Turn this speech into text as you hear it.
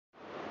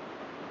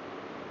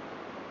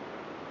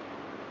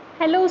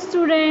Hello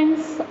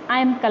students,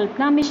 I am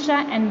Kalpana Mishra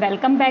and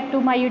welcome back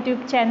to my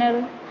YouTube channel.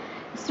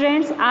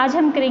 Students, आज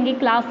हम करेंगे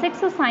class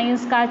 6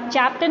 science का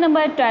chapter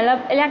number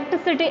 12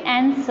 electricity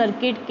and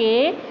circuit के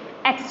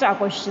extra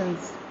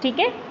questions. ठीक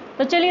है,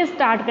 तो चलिए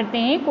स्टार्ट करते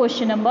हैं।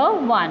 Question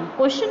number 1।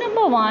 Question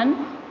number 1,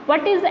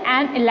 what is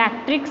an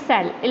electric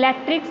cell?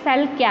 Electric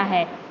cell क्या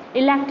है?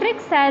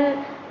 Electric cell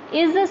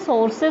is the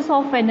sources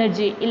of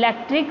energy.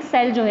 Electric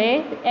cell जो है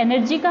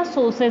एनर्जी का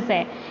सोर्सेस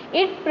है।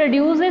 It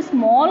produce a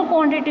small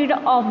quantity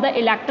of the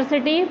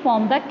electricity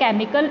from the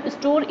chemical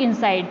store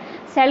inside.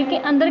 Cell के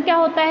अंदर क्या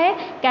होता है?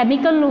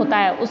 केमिकल होता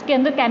है, उसके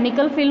अंदर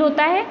केमिकल फिल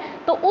होता है,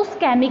 तो उस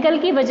केमिकल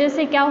की वजह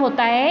से क्या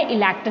होता है?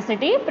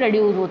 इलेक्ट्रिसिटी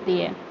प्रोड्यूस होती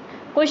है।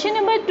 Question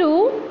number 2,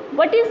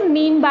 what is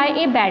mean by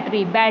A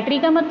battery? Battery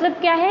का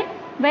मतलब क्या है?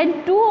 When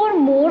two or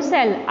more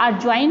cell are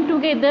joined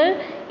together,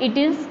 it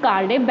is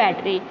called a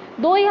battery.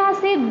 दो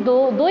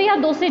या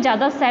दो से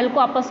ज़्यादा सेल को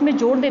आपस में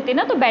जोड़ देते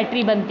ना तो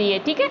बैटरी बनती है।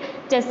 ठीक है,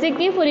 जैसे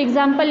कि फॉर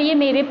एग्जांपल ये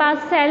मेरे पास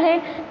सेल है।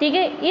 ठीक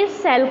है,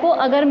 इस सेल को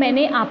अगर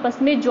मैंने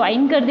आपस में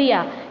ज्वाइन कर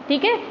दिया,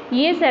 ठीक है,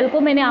 ये सेल को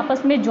मैंने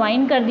आपस में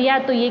ज्वाइन कर दिया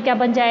तो ये क्या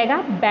बन जाएगा?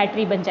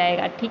 बैटरी बन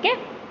जाएगा। ठीक है,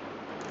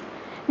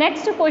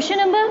 next question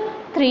number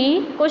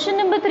 3। Question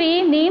number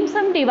 3, name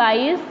some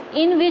device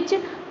in which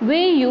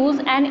we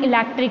use an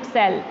electric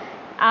cell.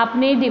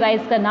 आपने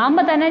डिवाइस का नाम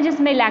बताना है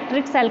जिसमें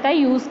इलेक्ट्रिक सेल का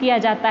यूज़ किया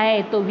जाता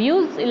है। तो we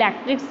use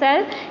electric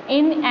cell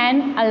in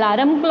an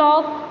alarm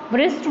clock,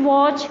 wrist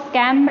watch,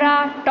 camera,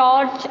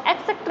 torch,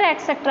 etcetera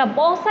etcetera.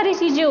 बहुत सारी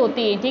चीज़ें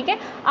होती हैं। ठीक है,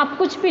 आप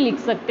कुछ भी लिख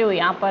सकते हो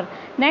यहाँ पर।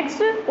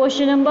 Next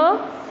question number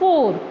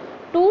 4,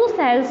 to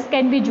cells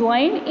can be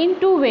joined in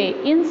two way,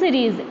 in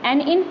series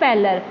and in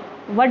parallel.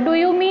 What do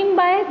you mean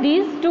by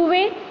this two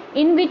way?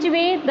 In which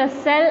way the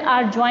cell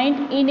are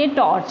joined in a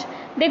torch.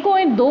 देखो,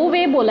 ये दो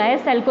वे बोला है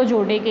cell को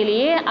जोड़ने के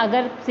लिए,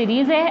 अगर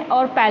सीरीज है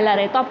और पैरेलल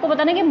है, तो आपको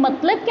बताना है कि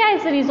मतलब क्या है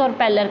सीरीज और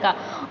पैरेलल का।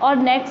 और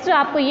नेक्स्ट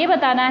आपको ये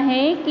बताना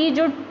है कि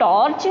जो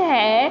टॉर्च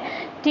है,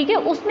 ठीक है,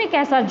 उसमें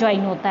कैसा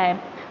ज्वाइन होता है।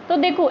 तो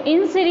देखो,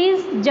 इन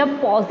सीरीज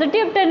जब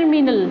पॉजिटिव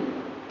टर्मिनल,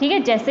 ठीक है,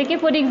 जैसे कि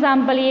फॉर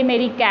एग्जांपल ये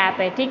मेरी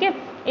कैप है, ठीक है,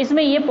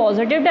 इसमें ये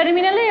पॉजिटिव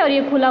टर्मिनल है और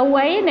ये खुला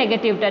हुआ है, ये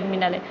नेगेटिव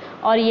टर्मिनल है,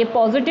 और ये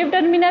पॉजिटिव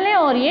टर्मिनल है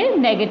और ये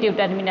नेगेटिव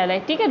टर्मिनल है।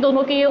 ठीक है,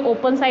 दोनों के ये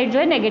ओपन साइड जो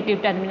है नेगेटिव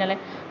टर्मिनल है।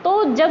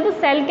 तो जब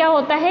सेल क्या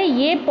होता है,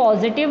 ये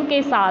पॉजिटिव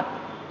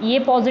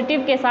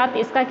के साथ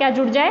इसका क्या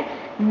जुड़ जाए?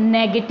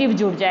 नेगेटिव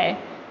जुड़ जाए।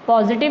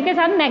 पॉजिटिव के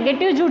साथ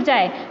नेगेटिव जुड़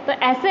जाए तो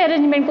ऐसे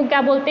अरेंजमेंट को क्या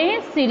बोलते हैं?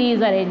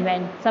 Series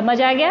arrangement.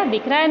 समझ आ गया?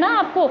 दिख रहा है ना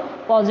आपको?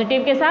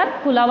 पॉजिटिव के साथ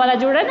खुला वाला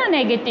जुड़ रहा है ना,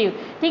 नेगेटिव।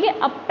 ठीक है,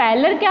 अब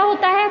पैरेलल क्या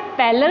होता है?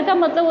 पैरेलल का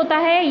मतलब होता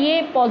है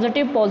ये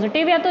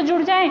पॉजिटिव या तो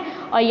जुड़ जाए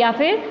और या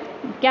फिर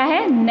क्या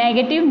है?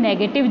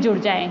 नेगेटिव जुड़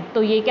जाए,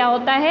 तो ये क्या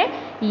होता है?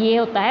 ये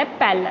होता है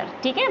पैरेलल।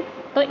 ठीक है,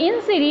 तो in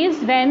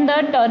series when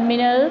the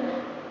terminal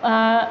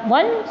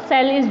one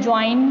cell is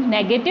joined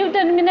negative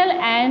terminal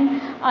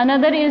and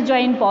another is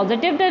joined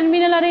positive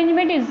terminal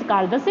arrangement is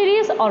called the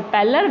series, और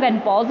parallel when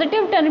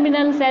positive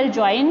terminal cell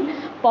join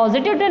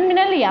positive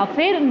terminal या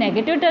फिर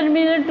negative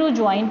terminal to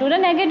join to the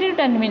negative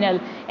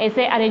terminal,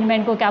 ऐसे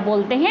arrangement को क्या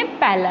बोलते हैं?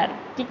 parallel।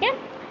 ठीक है,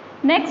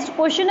 next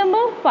question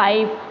number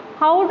 5,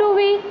 how do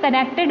we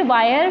connected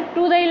wire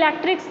to the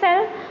electric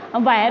cell?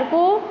 Wire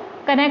को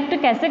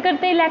कनेक्ट कैसे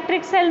करते हैं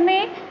इलेक्ट्रिक सेल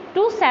में?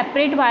 To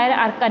separate wire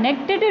are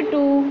connected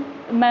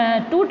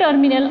to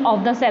terminal of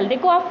the cell.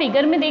 देखो, आप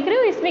फिगर में देख रहे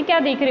हो, इसमें क्या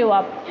देख रहे हो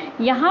आप?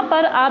 यहाँ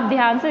पर आप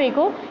ध्यान से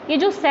देखो, ये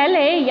जो सेल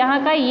है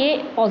यहाँ का ये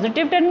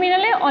पॉजिटिव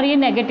टर्मिनल है और ये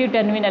नेगेटिव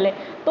टर्मिनल है।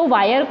 तो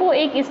वायर को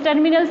एक इस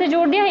टर्मिनल से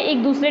जोड़ दिया,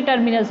 एक दूसरे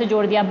टर्मिनल से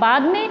जोड़ दिया।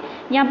 बाद में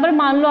यहाँ पर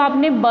मान लो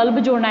आपने बल्ब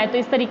जोड़ना है तो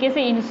इस तरीके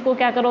से इसको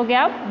क्या करोगे?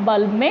 आप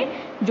बल्ब में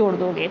जोड़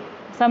दोगे।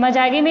 समझ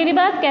आ गई मेरी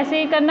बात?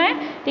 कैसे करना है?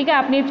 ठीक है,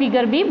 आपने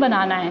फिगर भी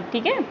बनाना है।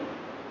 ठीक है,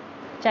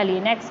 चलिए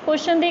नेक्स्ट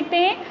क्वेश्चन देखते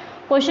हैं।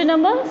 Question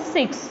number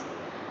 6,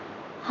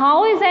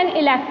 how is an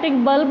electric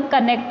bulb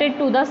connected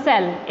to the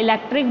cell?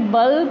 Electric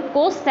bulb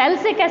को सेल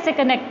से कैसे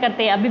कनेक्ट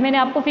करते हैं? अभी मैंने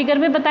आपको फिगर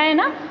में बताया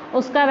ना,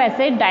 उसका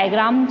वैसे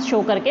डायग्राम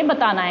शो करके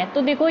बताना है।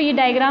 तो देखो, ये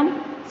डायग्राम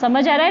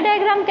समझ आ रहा है?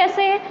 डायग्राम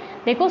कैसे है?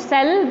 देखो,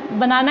 सेल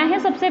बनाना है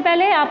सबसे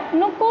पहले आप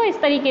लोग को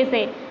इस तरीके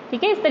से।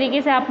 ठीक है, इस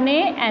तरीके से आपने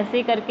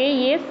ऐसे करके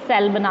ये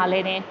सेल बना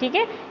लेने हैं। ठीक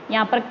है,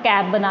 यहाँ पर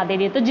कैप बना दे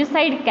रही है, तो जिस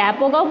साइड कैप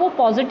होगा वो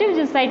पॉजिटिव,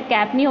 जिस साइड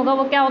कैप नहीं होगा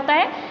वो क्या होता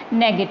है?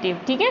 नेगेटिव।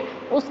 ठीक है,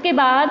 उसके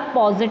बाद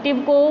पॉजिटिव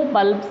को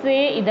बल्ब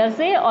से इधर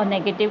से और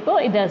नेगेटिव को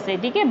इधर से।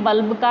 ठीक है,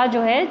 बल्ब का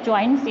जो है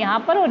जॉइंट्स यहाँ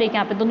पर और एक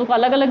यहाँ पे, दोनों को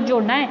अलग अलग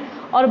जोड़ना है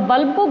और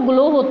बल्ब को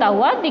ग्लो होता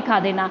हुआ दिखा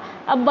देना।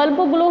 अब बल्ब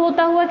को ग्लो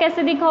होता हुआ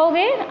कैसे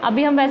दिखाओगे?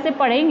 अभी हम वैसे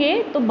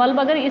पढ़ेंगे। तो बल्ब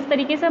अगर इस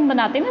तरीके से हम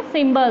बनाते हैं ना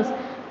सिम्बल्स,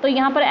 तो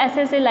यहाँ पर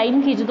ऐसे ऐसे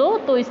लाइन खींच दो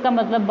तो इसका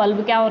मतलब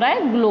बल्ब क्या हो रहा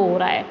है? ग्लो हो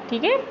रहा है।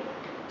 ठीक है,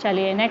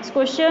 चलिए next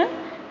question.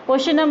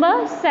 Question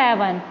number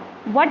 7,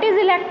 what is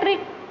electric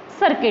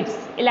circuits?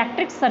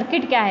 Electric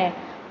circuit क्या है?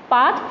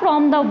 Path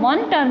from the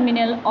one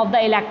terminal of the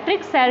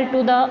electric cell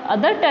to the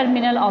other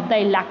terminal of the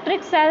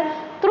electric cell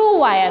through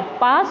wire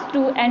pass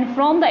to and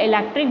from the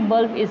electric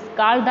bulb is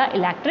called the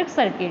electric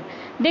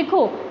circuit.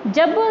 देखो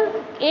जब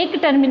एक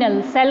terminal,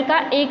 cell का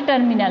एक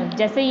terminal,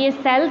 जैसे ये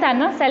cell था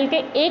ना, cell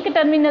के एक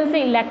टर्मिनल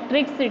से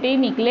इलेक्ट्रिसिटी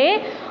निकले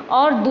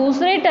और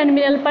दूसरे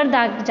टर्मिनल पर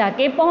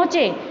जाके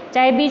पहुंचे,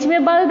 चाहे बीच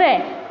में बल्ब है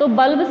तो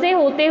बल्ब से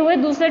होते हुए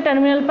दूसरे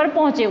टर्मिनल पर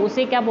पहुंचे,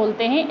 उसे क्या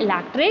बोलते हैं?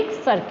 Electric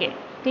circuit.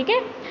 ठीक है,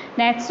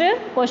 next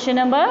question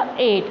number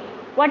 8,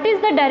 what is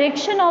the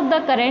direction of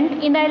the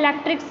current in the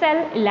electric cell?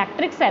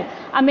 Electric cell,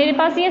 अब मेरे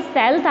पास ये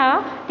सेल था,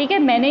 ठीक है,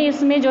 मैंने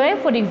इसमें जो है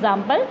फॉर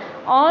एग्जांपल,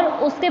 और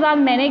उसके बाद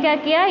मैंने क्या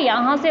किया,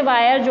 यहाँ से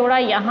वायर जोड़ा,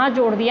 यहाँ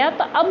जोड़ दिया,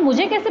 तो अब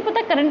मुझे कैसे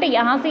पता करंट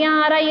यहाँ से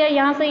यहाँ आ रहा है या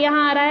यहाँ से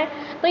यहाँ आ रहा है?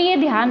 तो ये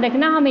ध्यान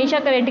रखना, हमेशा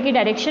करंट की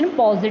डायरेक्शन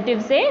पॉजिटिव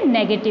से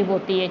नेगेटिव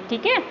होती है।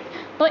 ठीक है,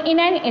 तो in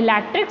an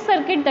electric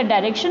circuit the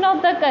direction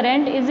of the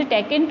current is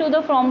taken to the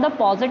from the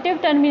positive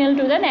terminal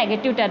to the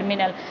negative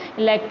terminal.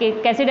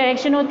 कैसी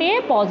डायरेक्शन होती है?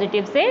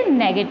 पॉजिटिव से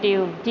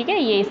नेगेटिव। ठीक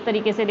है, ये इस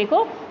तरीके से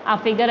देखो, आप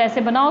फिगर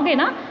ऐसे बनाओगे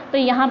ना, तो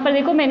यहाँ पर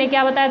देखो मैंने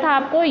क्या बताया था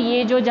आपको,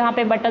 ये जो जहाँ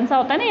पे बटन सा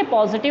होता है ना, ये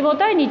पॉजिटिव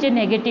होता है, नीचे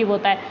नेगेटिव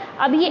होता है।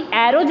 अब ये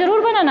एरो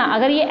जरूर बनाना,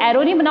 अगर ये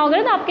एरो नहीं बनाओगे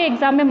ना तो आपके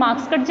एग्जाम में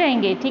मार्क्स कट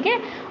जाएंगे। ठीक है,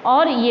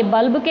 और ये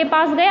बल्ब के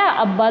पास गया,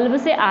 अब बल्ब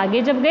से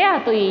आगे जब गया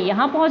तो ये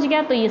यहाँ पहुँच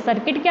गया, तो ये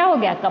सर्किट क्या हो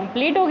गया?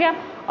 कंप्लीट हो गया।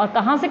 और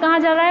कहाँ से कहाँ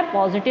जा रहा है?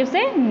 पॉजिटिव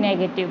से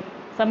नेगेटिव।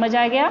 समझ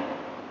आ गया?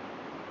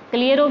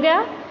 क्लियर हो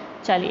गया?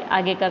 चलिए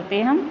आगे करते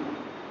हैं हम।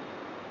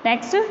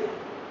 Next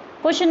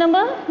question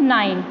number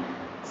 9,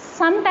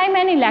 sometime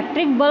an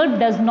electric bulb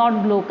does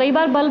not glow. कई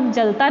बार बल्ब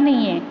जलता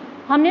नहीं है,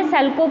 हमने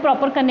सेल को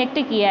प्रॉपर कनेक्ट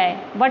किया है,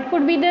 what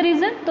could be the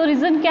reason? तो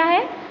रीज़न क्या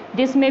है?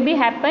 दिस में be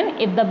happen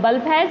if the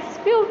bulb has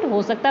fuse.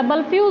 हो सकता है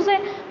बल्ब फ्यूज है।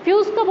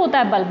 फ्यूज कब होता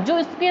है? बल्ब जो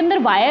इसके अंदर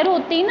वायर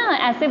होती है ना,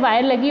 ऐसे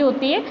वायर लगी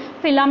होती है,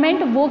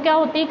 फिलामेंट, वो क्या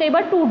होती है, कई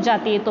बार टूट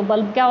जाती है, तो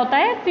बल्ब क्या होता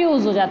है?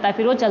 फ्यूज हो जाता है,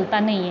 फिर वो चलता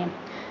नहीं है।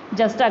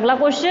 जस्ट अगला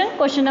question,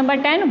 question number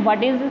 10,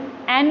 what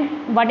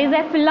is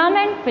a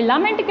filament?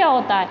 Filament क्या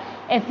होता है?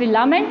 ए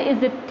filament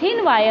is a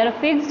thin wire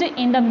fixed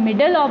in the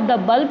middle of the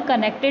bulb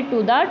connected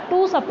to the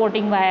two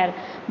supporting wire.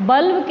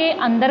 Bulb के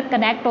अंदर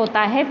कनेक्ट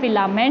होता है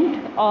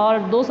फिलामेंट और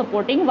दो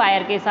सपोर्टिंग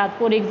वायर के साथ।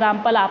 फॉर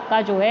एग्जाम्पल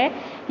आपका जो है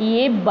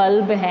ये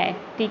बल्ब है,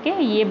 ठीक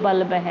है, ये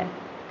बल्ब है।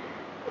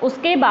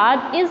 उसके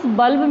बाद इस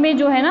बल्ब में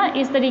जो है ना,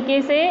 इस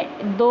तरीके से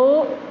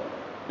दो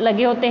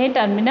लगे होते हैं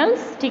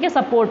टर्मिनल्स, ठीक है,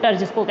 सपोर्टर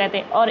जिसको कहते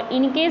हैं, और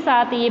इनके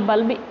साथ ये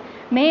बल्ब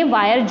में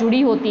वायर जुड़ी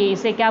होती है,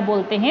 इसे क्या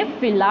बोलते हैं?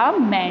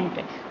 फिलामेंट।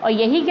 और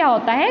यही क्या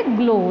होता है?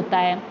 ग्लो होता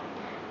है।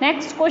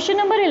 Next question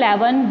number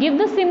 11, give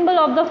the symbol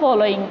of the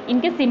following.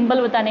 इनके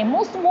सिंबल बताने,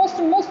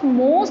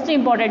 मोस्ट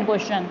इंपॉर्टेंट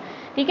क्वेश्चन।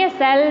 ठीक है,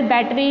 सेल,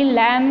 बैटरी,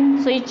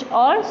 लैम्प, स्विच,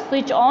 और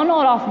स्विच ऑन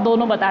और ऑफ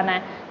दोनों बताना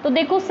है। तो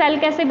देखो सेल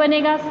कैसे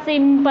बनेगा?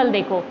 सिंपल,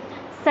 देखो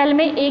सेल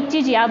में एक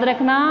चीज़ याद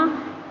रखना,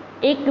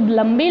 एक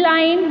लंबी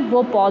लाइन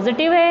वो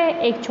पॉजिटिव है,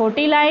 एक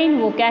छोटी लाइन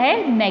वो क्या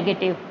है?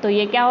 नेगेटिव। तो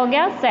ये क्या हो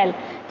गया? सेल।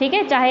 ठीक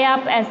है, चाहे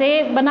आप ऐसे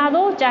बना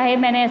दो, चाहे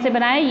मैंने ऐसे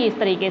बनाया, ये इस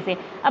तरीके से।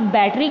 अब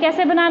बैटरी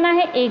कैसे बनाना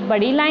है? एक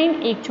बड़ी लाइन,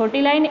 एक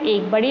छोटी लाइन,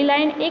 एक बड़ी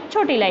लाइन, एक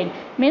छोटी line,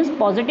 means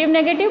positive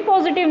negative,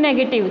 positive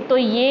negative. तो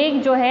ये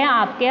जो है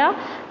आपके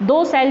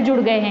दो सेल जुड़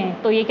गए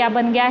हैं, तो ये क्या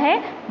बन गया है?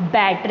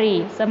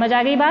 बैटरी। समझ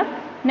आ गई बात?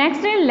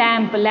 नेक्स्ट है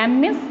lamp.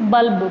 Lamp means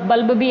bulb,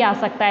 bulb भी आ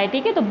सकता है।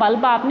 ठीक है, तो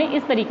बल्ब आपने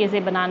इस तरीके से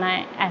बनाना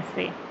है,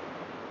 ऐसे,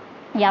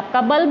 ये आपका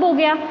बल्ब हो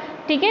गया।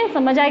 ठीक है,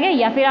 समझ आ गया?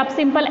 या फिर आप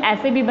सिंपल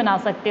ऐसे भी बना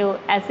सकते हो,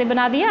 ऐसे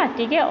बना दिया,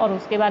 ठीक है, और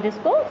उसके बाद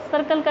इसको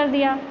सर्कल कर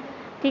दिया।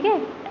 ठीक है,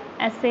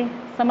 ऐसे,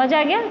 समझ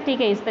आ गया?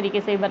 ठीक है, इस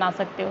तरीके से भी बना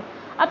सकते हो।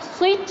 अब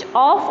स्विच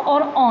ऑफ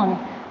और ऑन,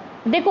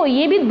 देखो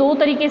ये भी दो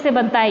तरीके से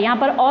बनता है, यहाँ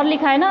पर और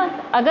लिखा है ना,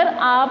 अगर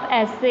आप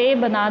ऐसे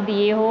बना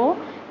दिए हो,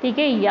 ठीक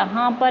है,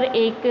 यहाँ पर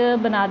एक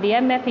बना दिया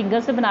है, मैं फिंगर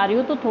से बना रही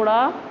हूँ तो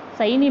थोड़ा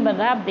सही नहीं बन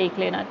रहा है, आप देख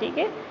लेना। ठीक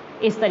है,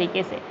 इस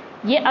तरीके से।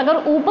 ये अगर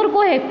ऊपर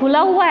को है, खुला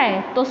हुआ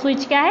है, तो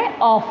स्विच क्या है?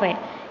 ऑफ है।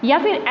 या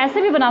फिर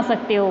ऐसे भी बना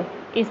सकते हो,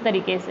 इस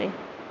तरीके से,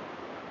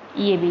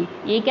 ये भी,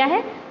 ये क्या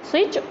है?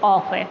 स्विच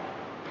ऑफ है।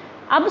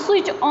 अब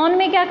स्विच ऑन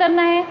में क्या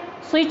करना है?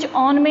 स्विच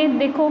ऑन में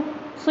देखो,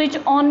 स्विच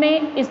ऑन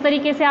में इस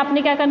तरीके से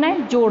आपने क्या करना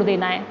है? जोड़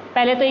देना है।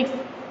 पहले तो एक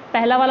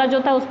पहला वाला जो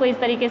था उसको इस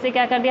तरीके से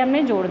क्या कर दिया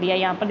हमने? जोड़ दिया।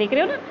 यहाँ पर देख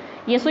रहे हो ना,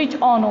 ये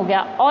स्विच ऑन हो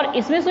गया। और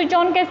इसमें स्विच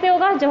ऑन कैसे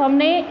होगा? जब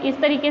हमने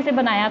इस तरीके से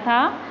बनाया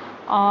था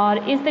और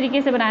इस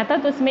तरीके से बनाया था,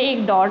 तो इसमें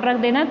एक डॉट रख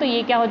देना, तो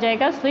ये क्या हो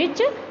जाएगा?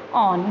 Switch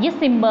on. ये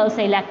सिंबल्स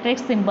है, इलेक्ट्रिक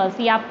सिंबल्स,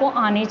 ये आपको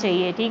आने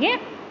चाहिए। ठीक है,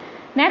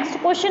 next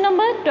question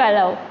number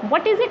 12,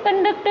 what is a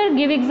conductor?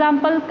 Give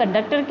example.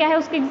 Conductor क्या है,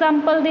 उसके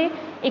example they.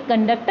 A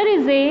conductor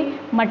is a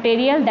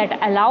material that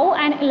allow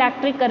an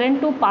electric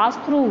current to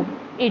pass through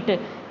it.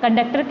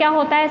 Conductor क्या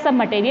होता है? सब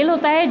मटेरियल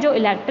होता है जो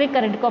इलेक्ट्रिक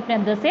करंट को अपने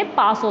अंदर से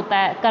पास होता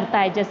है, करता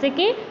है, जैसे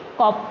कि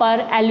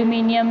copper,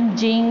 aluminium,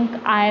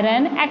 zinc,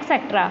 iron,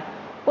 etcetera.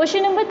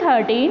 Question number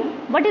 13,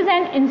 what is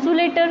an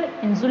insulator?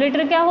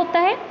 Insulator क्या होता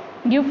है?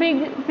 Give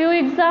few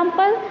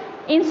example.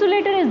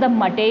 Insulator is the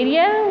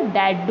material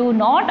that do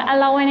not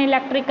allow an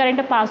electric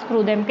current pass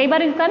through them. कई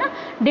बार इसका ना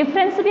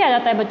डिफरेंस भी आ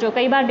जाता है बच्चों।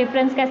 कई बार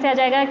डिफरेंस कैसे आ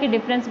जाएगा कि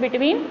difference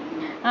between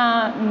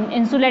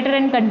insulator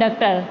and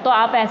conductor, तो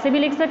आप ऐसे भी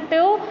लिख सकते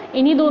हो।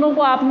 इन्हीं दोनों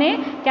को आपने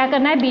क्या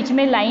करना है, बीच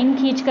में लाइन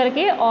खींच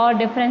करके और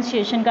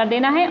डिफ्रेंशिएशन कर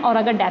देना है, और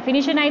अगर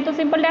डेफिनेशन आई तो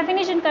सिंपल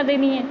डेफिनेशन कर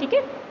देनी है, ठीक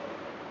है।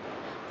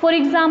 फॉर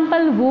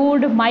एग्जाम्पल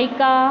वुड,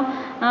 माइका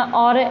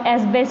और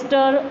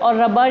एस्बेस्टर और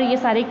रबर, ये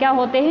सारे क्या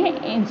होते हैं,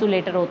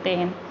 इंसुलेटर होते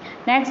हैं।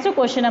 Next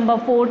question number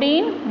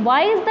 14,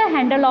 why is the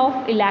handle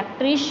of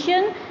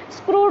electrician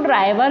screw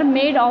driver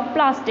made of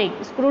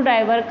plastic. Screw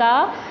driver का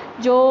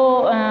जो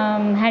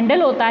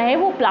हैंडल होता है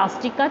वो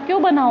प्लास्टिक का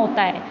क्यों बना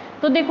होता है।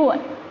 तो देखो,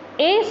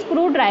 ए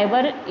screw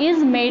driver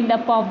is made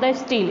up of the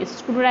steel.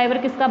 Screw driver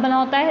किसका बना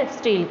होता है,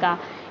 स्टील का।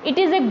 It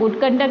is a good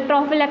conductor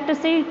of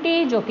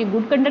electricity, जो कि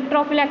गुड कंडक्टर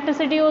ऑफ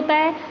इलेक्ट्रिसिटी होता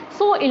है।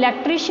 सो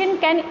electrician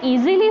can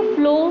easily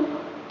flow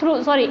through,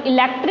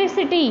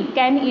 electricity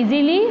can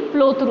easily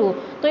flow through,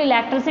 तो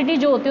इलेक्ट्रिसिटी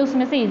जो होती है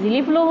उसमें से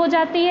ईजिली फ्लो हो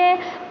जाती है।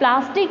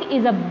 Plastic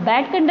is a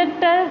bad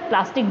conductor,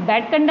 plastic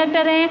bad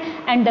conductor है,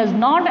 and does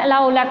not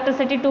allow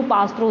electricity to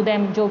pass through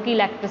them, जो कि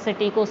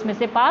इलेक्ट्रिसिटी को उसमें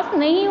से पास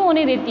नहीं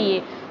होने देती है।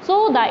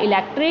 So the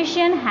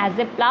electrician has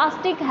a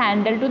plastic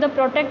handle to the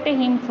protect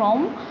him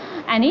from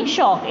any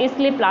shock,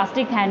 इसलिए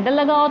प्लास्टिक हैंडल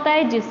लगा होता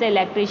है जिससे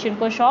इलेक्ट्रिशियन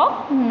को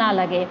शॉक ना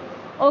लगे।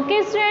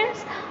 ओके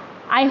स्टूडेंट्स,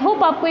 आई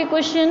होप आपको ये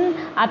क्वेश्चन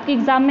आपके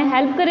एग्जाम में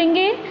हेल्प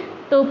करेंगे,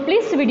 तो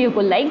प्लीज़ वीडियो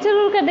को लाइक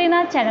ज़रूर कर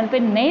देना। चैनल पर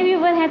नए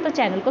व्यूवर हैं तो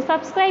चैनल को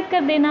सब्सक्राइब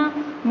कर देना।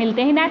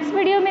 मिलते हैं नेक्स्ट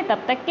वीडियो में,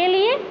 तब तक के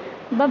लिए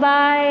बाय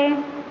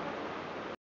बाय।